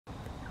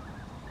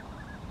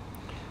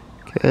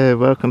Okay,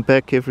 welcome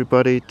back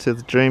everybody to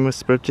the Dream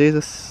Whisper of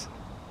Jesus.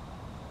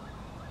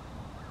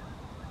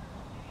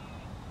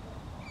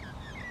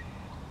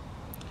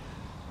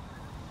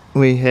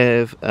 We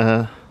have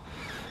a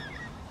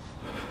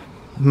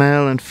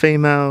male and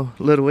female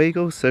little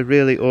eagles, so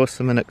really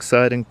awesome and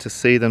exciting to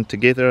see them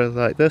together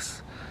like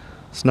this.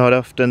 It's not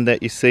often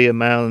that you see a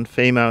male and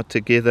female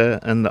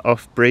together in the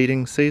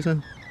off-breeding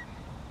season.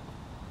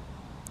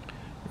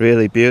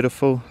 Really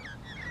beautiful.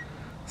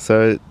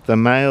 So the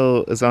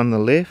male is on the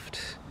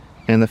left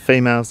and the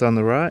female's on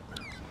the right.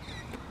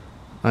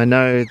 I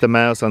know the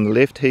male's on the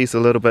left, he's a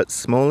little bit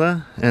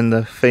smaller, and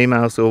the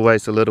female's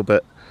always a little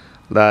bit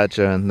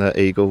larger in the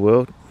eagle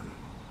world.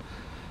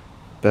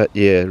 But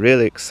yeah,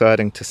 really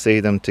exciting to see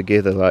them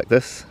together like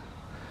this.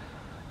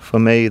 For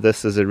me,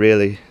 this is a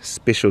really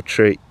special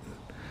treat.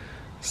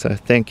 So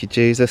thank you,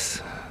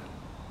 Jesus.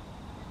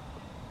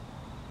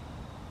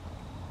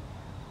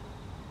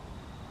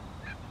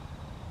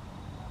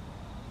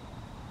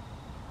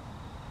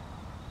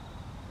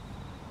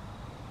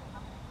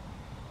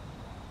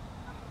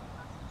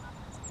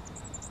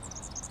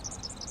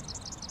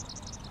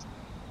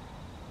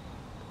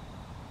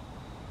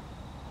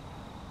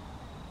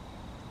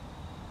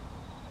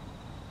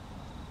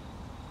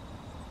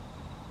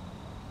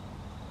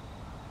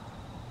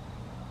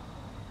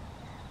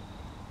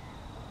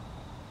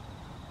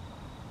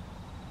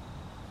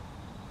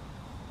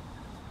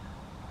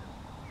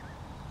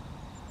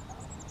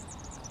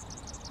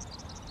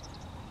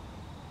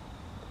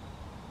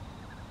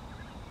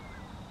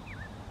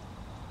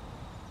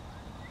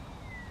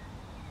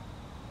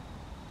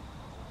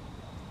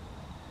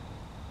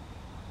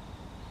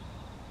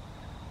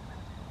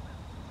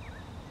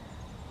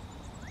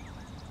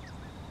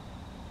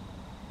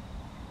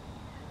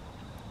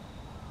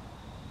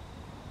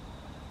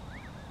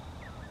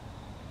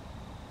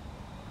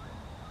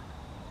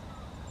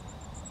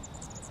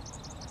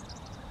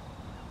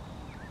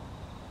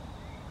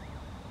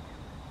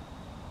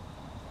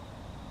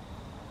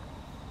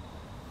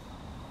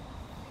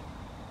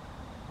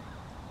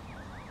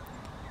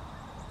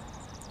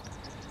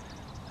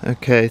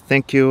 Okay,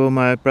 thank you all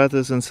my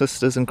brothers and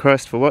sisters in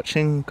Christ for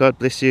watching. God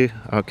bless you.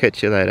 I'll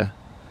catch you later.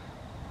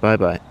 Bye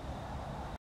bye.